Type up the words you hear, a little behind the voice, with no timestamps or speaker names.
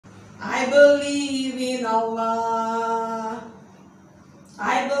I believe in Allah.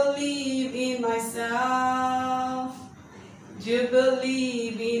 I believe in myself. Do you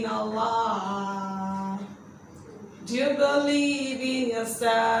believe in Allah? Do you believe in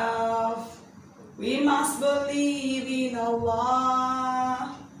yourself? We must believe in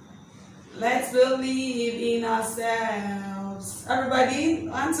Allah. Let's believe in ourselves. Everybody,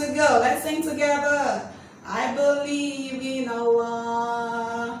 on to go. Let's sing together. I believe in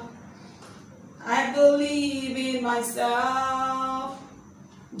Allah. I believe in myself.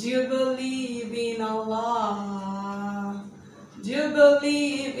 Do you believe in Allah? Do you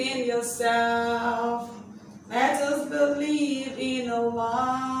believe in yourself? Let us believe in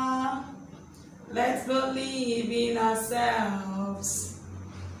Allah. Let's believe in ourselves.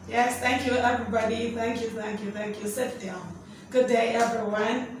 Yes, thank you everybody. Thank you. Sit down. Good day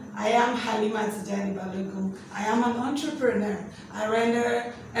everyone. I am Halima Tijani Balogun. I am an entrepreneur. I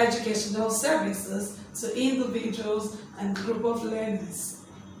render educational services to individuals and group of learners.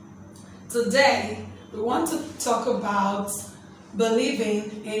 Today, we want to talk about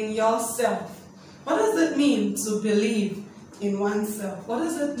believing in yourself. What does it mean to believe in oneself? What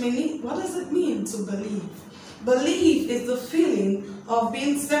does it mean to believe? Belief is the feeling of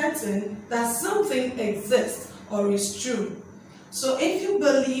being certain that something exists or is true. So if you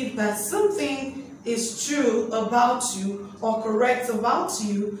believe that something is true about you or correct about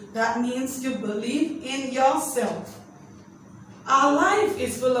you, that means you believe in yourself. Our life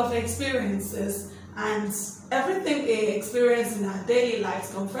is full of experiences, and everything we experience in our daily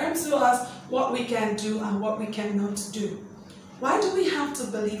lives confirms to us what we can do and what we cannot do. Why do we have to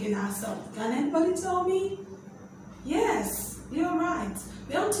believe in ourselves? Can anybody tell me? Yes, you're right.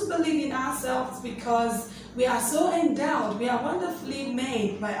 We have to believe in ourselves because we are so endowed. We are wonderfully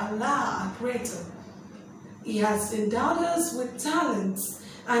made by Allah, our Creator. He has endowed us with talents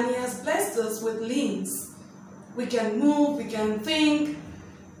and He has blessed us with limbs. We can move, we can think,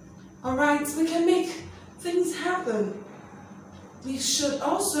 alright, we can make things happen. We should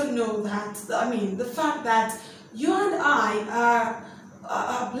also know that, the fact that you and I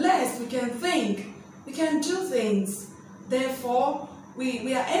are blessed. We can think, we can do things. Therefore,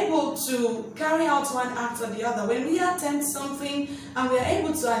 we are able to carry out one act or the other. When we attempt something and we are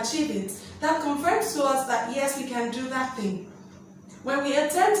able to achieve it, that confirms to us that yes, we can do that thing. When we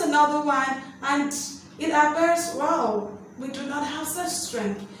attempt another one and it appears, wow, we do not have such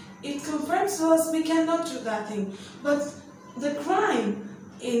strength, it confirms to us we cannot do that thing. But the crime,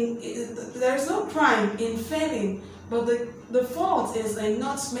 there is no crime in failing, but the fault is in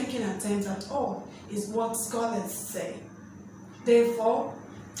not making an attempt at all, is what scholars say. Therefore,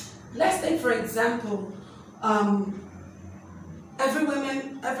 let's take for example, every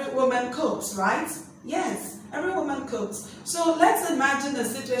woman cooks, right? Yes, every woman cooks. So let's imagine a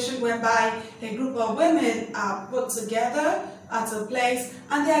situation whereby a group of women are put together at a place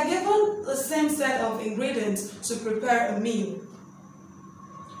and they are given the same set of ingredients to prepare a meal.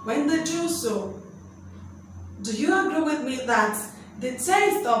 When they do so, do you agree with me that the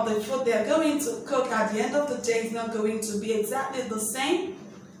taste of the food they are going to cook at the end of the day is not going to be exactly the same?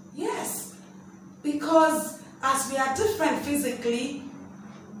 Yes, because as we are different physically,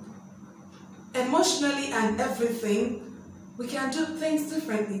 emotionally and everything, we can do things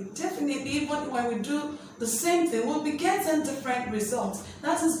differently. Definitely, even when we do the same thing, we'll be getting different results.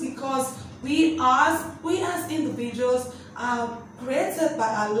 That is because we as individuals are created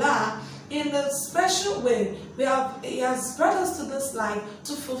by Allah in a special way. He has brought us to this life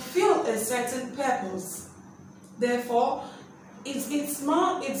to fulfill a certain purpose. Therefore, it's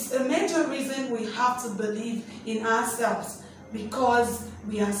a major reason we have to believe in ourselves, because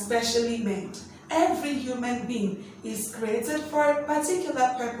we are specially made. Every human being is created for a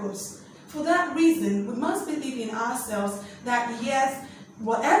particular purpose. For that reason, we must believe in ourselves that yes,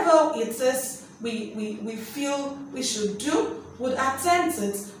 whatever it is we feel we should do, would attempt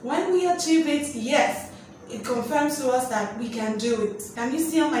it. When we achieve it, yes, it confirms to us that we can do it. Can you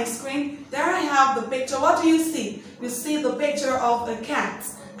see on my screen? There I have the picture. What do you see? You see the picture of a cat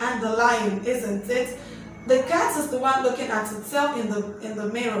and the lion, isn't it? The cat is the one looking at itself in the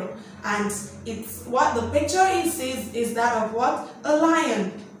mirror, and it's what the picture it sees is that of what? A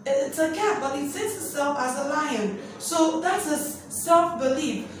lion. It's a cat, but it sees itself as a lion. So that is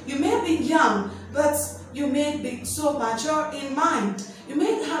self-belief. You may be young, but you may be so mature in mind. You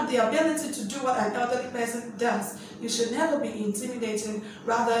may have the ability to do what an elderly person does. You should never be intimidating.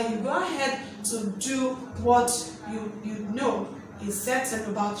 Rather, you go ahead to do what you know is certain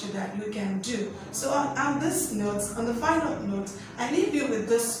about you that you can do. So on this note, on the final note, I leave you with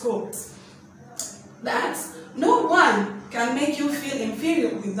this quote, that no one can make you feel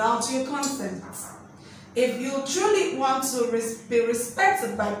inferior without your consent. If you truly want to be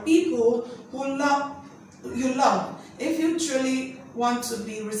respected by people who you love, if you truly want to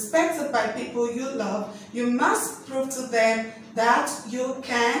be respected by people you love, you must prove to them that you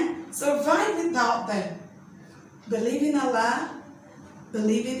can survive without them. Believe in Allah,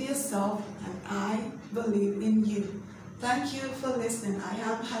 believe in yourself, and I believe in you. Thank you for listening. I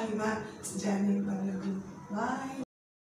am Halima Tijani Balogun. Bye.